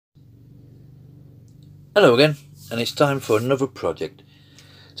Hello again, and it's time for another project.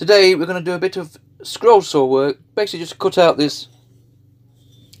 Today we're going to do a bit of scroll saw work, basically just cut out this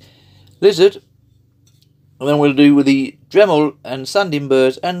lizard, and then we'll do with the Dremel and sanding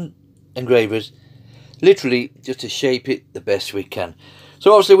burrs and engravers, literally just to shape it the best we can.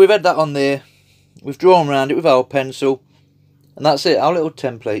 So obviously we've had that on there, we've drawn around it with our pencil, and that's it, our little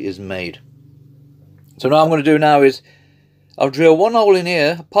template is made. So what I'm going to do now is I'll drill one hole in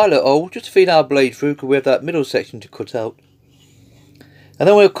here, a pilot hole, just to feed our blade through because we have that middle section to cut out. And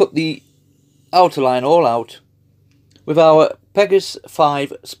then we'll cut the outer line all out with our Pegas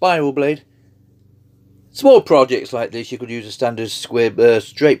 5 spiral blade. Small projects like this you could use a standard square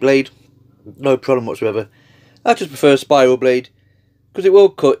straight blade, no problem whatsoever. I just prefer a spiral blade because it will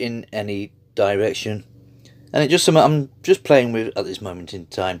cut in any direction. And it's just something I'm just playing with at this moment in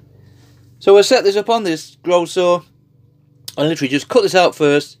time. So we'll set this up on this scroll saw and literally just cut this out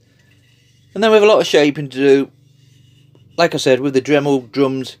first, and then we have a lot of shaping to do, like I said, with the Dremel,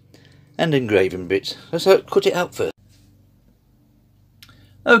 drums and engraving bits. Let's cut it out first.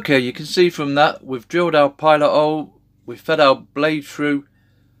 Okay, you can see from that we've drilled our pilot hole, we've fed our blade through,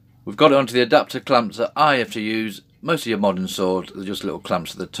 we've got it onto the adapter clamps that I have to use. Most of your modern saws, they're just little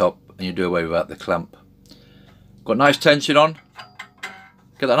clamps at the top and you do away without the clamp. Got nice tension on,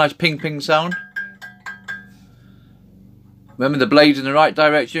 get that nice ping ping sound. Remember, the blade's in the right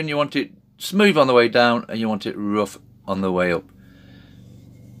direction, you want it smooth on the way down and you want it rough on the way up.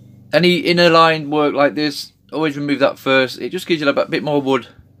 Any inner line work like this, always remove that first. It just gives you a bit more wood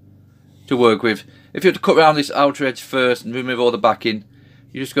to work with. If you have to cut around this outer edge first and remove all the backing,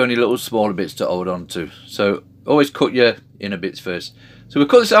 you just go any little smaller bits to hold on to. So always cut your inner bits first. So we'll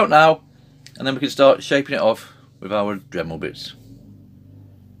cut this out now and then we can start shaping it off with our Dremel bits.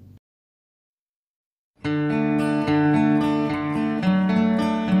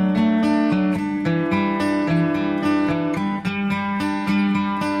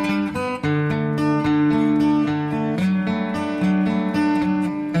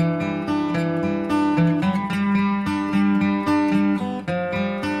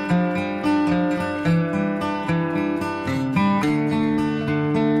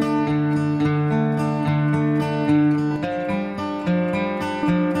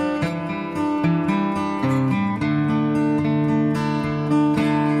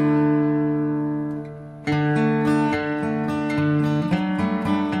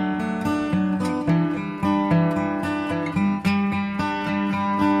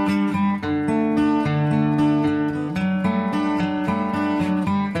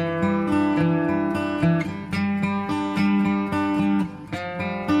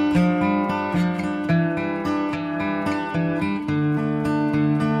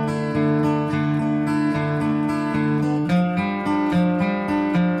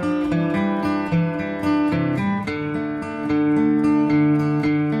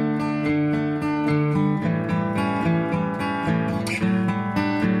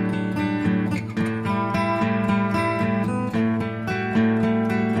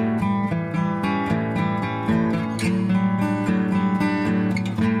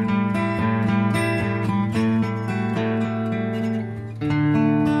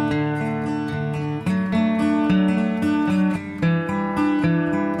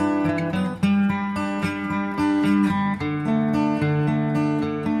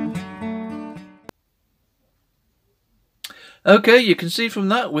 Okay, you can see from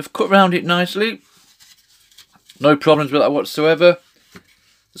that we've cut round it nicely. No problems with that whatsoever.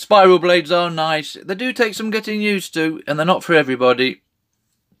 The spiral blades are nice. They do take some getting used to and they're not for everybody.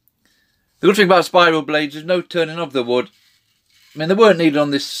 The good thing about spiral blades is no turning of the wood. I mean, they weren't needed on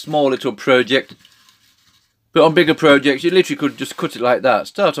this small little project. But on bigger projects you literally could just cut it like that.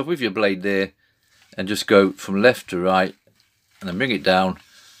 Start off with your blade there and just go from left to right and then bring it down,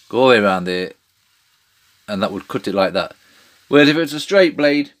 go all the way around there, and that would cut it like that. Whereas if it's a straight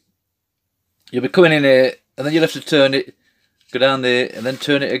blade, you'll be coming in here and then you'll have to turn it, go down there and then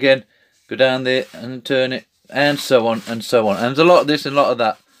turn it again, go down there and turn it, and so on and so on. And there's a lot of this and a lot of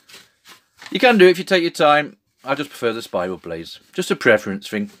that. You can do it if you take your time. I just prefer the spiral blades. Just a preference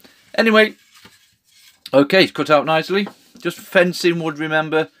thing. Anyway, okay, it's cut out nicely. Just fencing wood,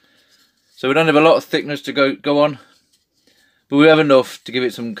 remember. So we don't have a lot of thickness to go on, but we have enough to give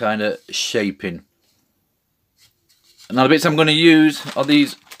it some kind of shaping. And now the bits I'm going to use are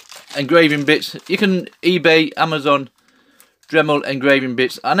these engraving bits. You can eBay, Amazon, Dremel engraving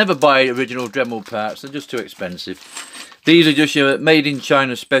bits. I never buy original Dremel parts, they're just too expensive. These are just your made in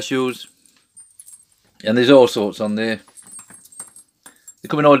China specials, and there's all sorts on there. They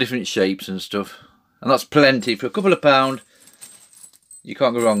come in all different shapes and stuff, and that's plenty for a couple of £. You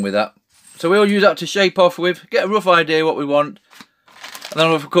can't go wrong with that. So we'll use that to shape off with, get a rough idea what we want. And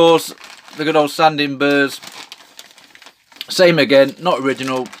then of course, the good old sanding burrs. Same again, not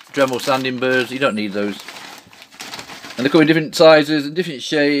original Dremel sanding burrs, you don't need those. And they come in different sizes and different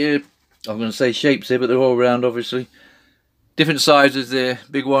shapes. I'm going to say shapes here, but they're all round obviously. Different sizes there,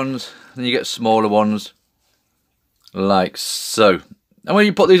 big ones, and you get smaller ones. Like so. And when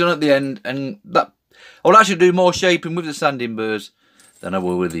you put these on at the end, and that, I will actually do more shaping with the sanding burrs than I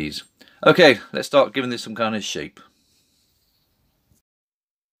will with these. Okay, let's start giving this some kind of shape.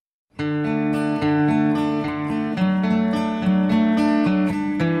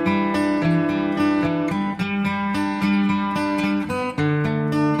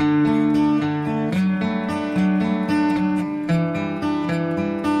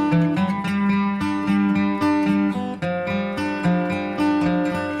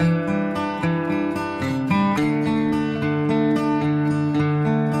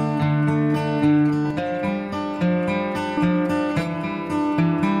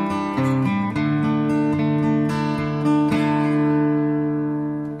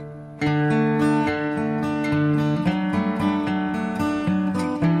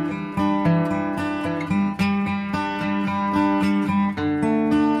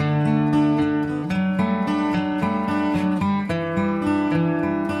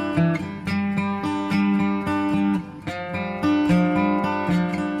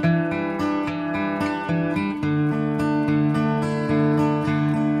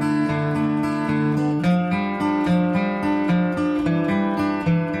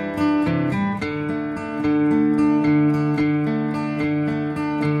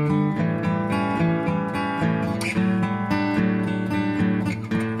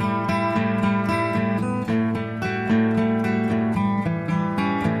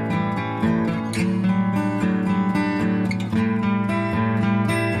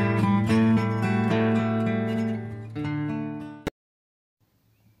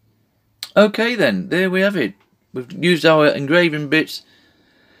 Okay then, there we have it. We've used our engraving bits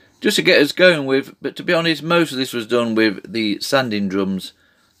just to get us going with, but to be honest, most of this was done with the sanding drums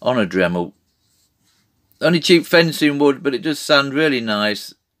on a Dremel. Only cheap fencing wood, but it does sand really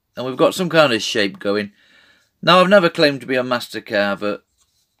nice, and we've got some kind of shape going. Now, I've never claimed to be a master carver,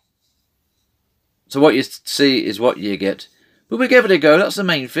 so what you see is what you get. But we gave it a go, that's the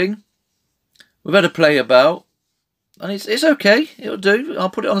main thing. We've had a play about. And it's okay, it'll do. I'll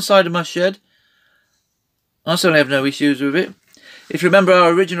put it on the side of my shed. I certainly have no issues with it. If you remember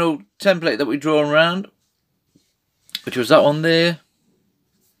our original template that we drawn around, which was that one there,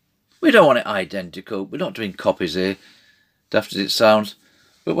 we don't want it identical. We're not doing copies here, daft as it sounds.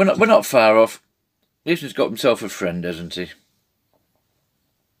 But we're not far off. At least he's got himself a friend, hasn't he?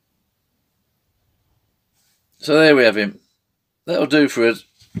 So there we have him. That'll do for us.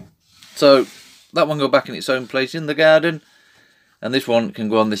 So that one go back in its own place in the garden, and this one can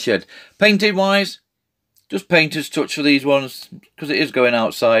go on the shed. Painting wise, just painter's touch for these ones, because it is going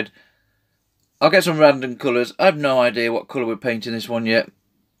outside. I'll get some random colours. I have no idea what colour we're painting this one yet.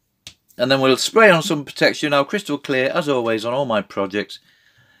 And then we'll spray on some protection, now crystal clear, as always on all my projects.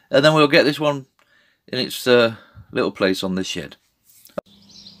 And then we'll get this one in its little place on the shed.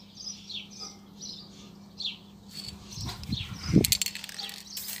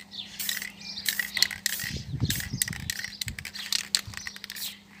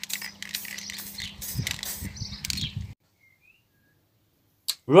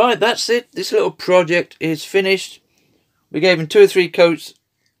 Right, that's it. This little project is finished. We gave him 2 or 3 coats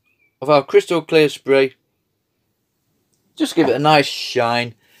of our crystal clear spray. Just give it a nice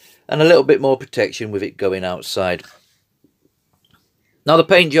shine and a little bit more protection with it going outside. Now, the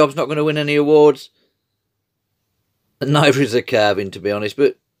paint job's not going to win any awards, and neither is the carving, to be honest,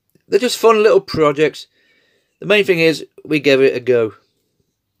 but they're just fun little projects. The main thing is we gave it a go.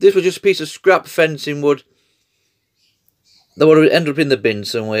 This was just a piece of scrap fencing wood that would have ended up in the bin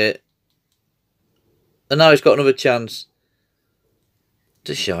somewhere, and now it's got another chance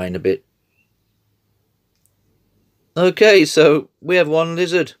to shine a bit. Okay, so we have one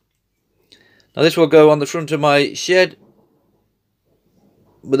lizard. Now this will go on the front of my shed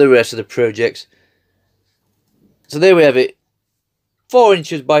with the rest of the projects. So there we have it, 4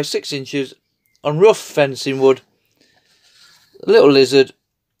 inches by 6 inches on rough fencing wood, a little lizard,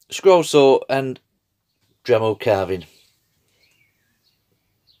 scroll saw and Dremel carving.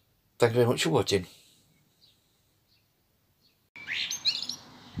 Thank you very much for watching.